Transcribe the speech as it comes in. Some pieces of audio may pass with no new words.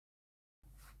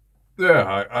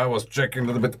Yeah, I was checking a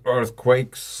little bit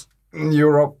earthquakes in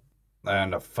Europe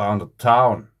and I found a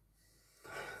town.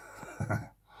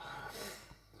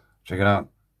 Check it out.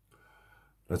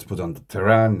 Let's put on the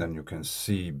terrain, then you can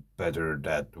see better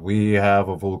that we have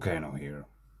a volcano here.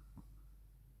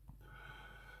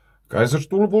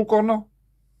 Kaiserstuhl volcano?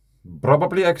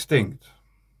 Probably extinct.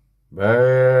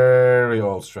 Very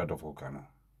old stratovolcano.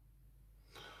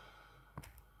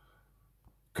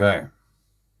 Okay.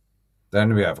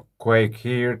 Then we have a quake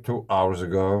here 2 hours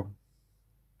ago.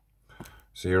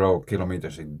 0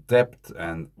 kilometers in depth,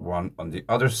 and one on the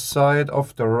other side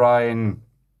of the Rhine.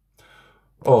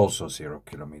 Also 0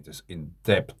 kilometers in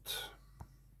depth.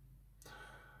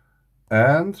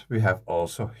 And we have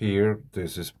also here,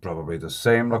 this is probably the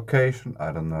same location,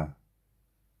 I don't know.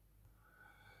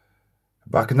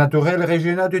 Parc naturel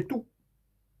régional du Tout.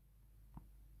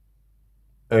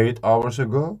 8 hours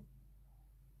ago.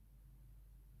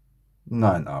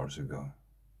 9 hours ago.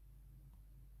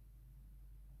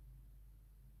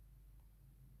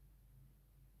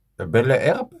 De belle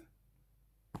herbe?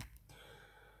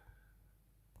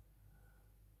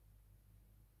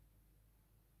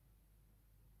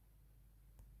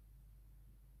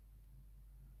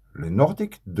 Le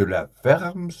Nordique de la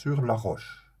ferme sur la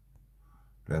roche.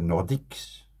 Le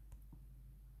Nordiques.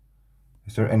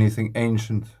 Is there anything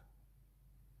ancient?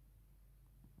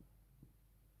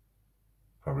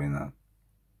 Probably not.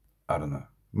 I don't know.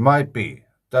 Might be.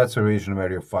 That's a region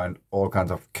where you find all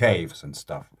kinds of caves and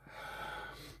stuff.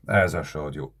 As I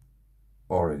showed you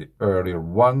already earlier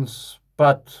once.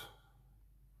 But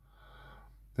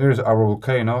here's our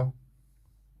volcano.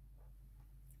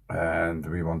 And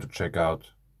we want to check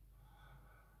out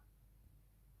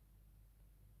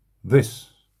this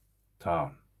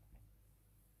town.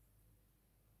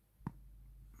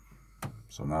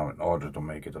 So now, in order to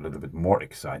make it a little bit more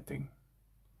exciting,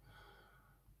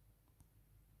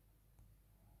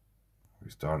 we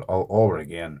start all over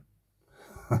again.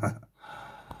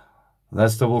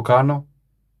 That's the volcano.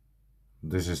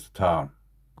 This is the town.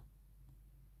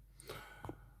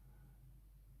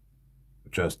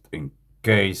 Just in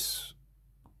case.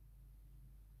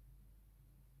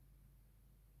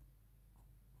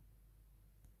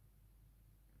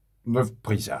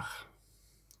 Neuf-Brisach.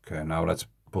 Okay, now let's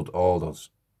put all those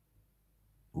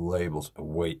labels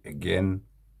away again.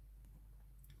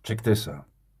 Check this out.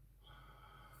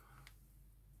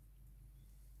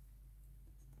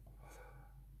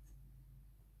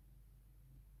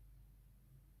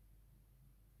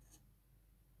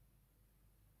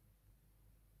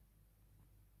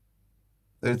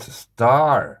 It's a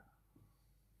star.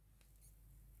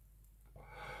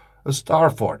 A star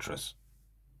fortress.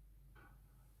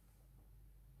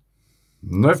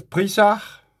 Neuf-Brisach.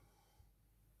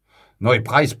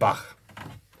 Neuf-Brisach.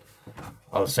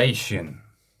 Alsatian.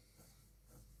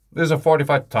 This is a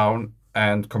fortified town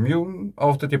and commune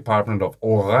of the department of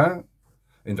Rhine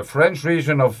in the French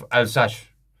region of Alsace.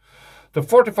 The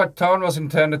fortified town was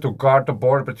intended to guard the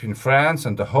border between France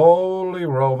and the Holy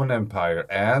Roman Empire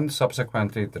and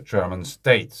subsequently the German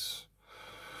states.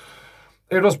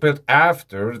 It was built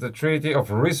after the Treaty of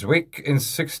Ryswick in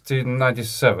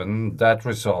 1697 that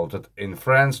resulted in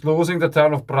France losing the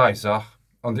town of Breisach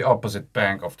on the opposite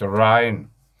bank of the Rhine.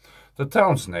 The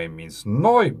town's name means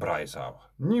Neubrisach,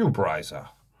 New Brisach.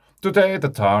 Today the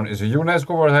town is a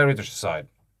UNESCO World Heritage Site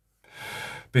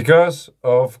because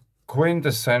of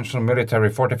quintessential military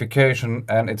fortification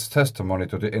and its testimony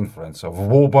to the influence of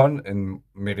Vauban in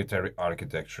military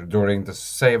architecture during the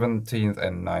 17th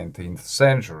and 19th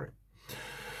century.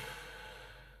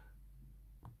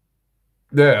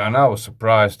 Yeah, and I was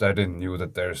surprised. I didn't know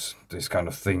that there's this kind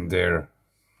of thing there.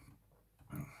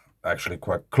 Actually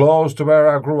quite close to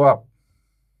where I grew up.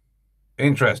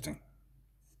 Interesting.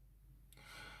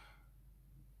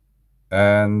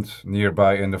 And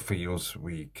nearby in the fields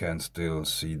we can still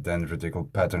see dendritical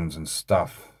patterns and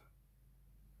stuff.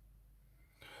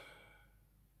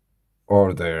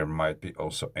 Or there might be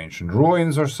also ancient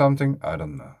ruins or something, I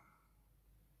don't know.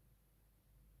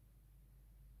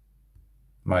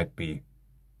 Might be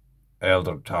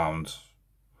elder towns.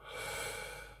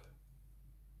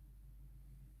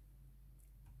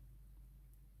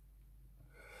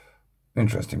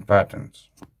 Interesting patterns.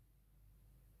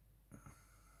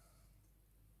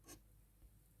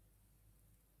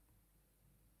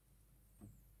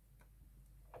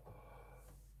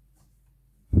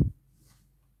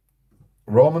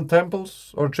 Roman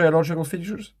temples or geological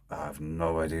features? I have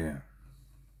no idea.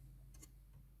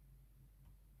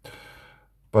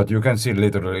 But you can see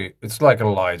literally, it's like a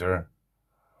lidar,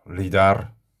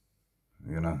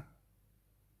 you know.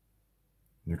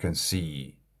 You can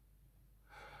see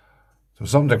to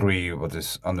some degree what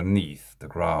is underneath the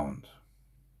ground.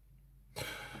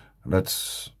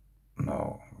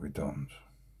 No, we don't,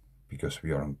 because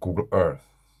we are on Google Earth.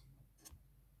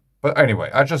 But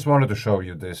anyway, I just wanted to show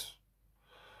you this.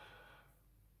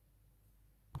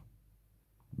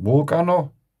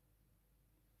 Vulcano,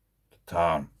 the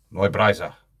town,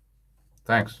 Neuf-Brisach.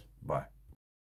 Thanks.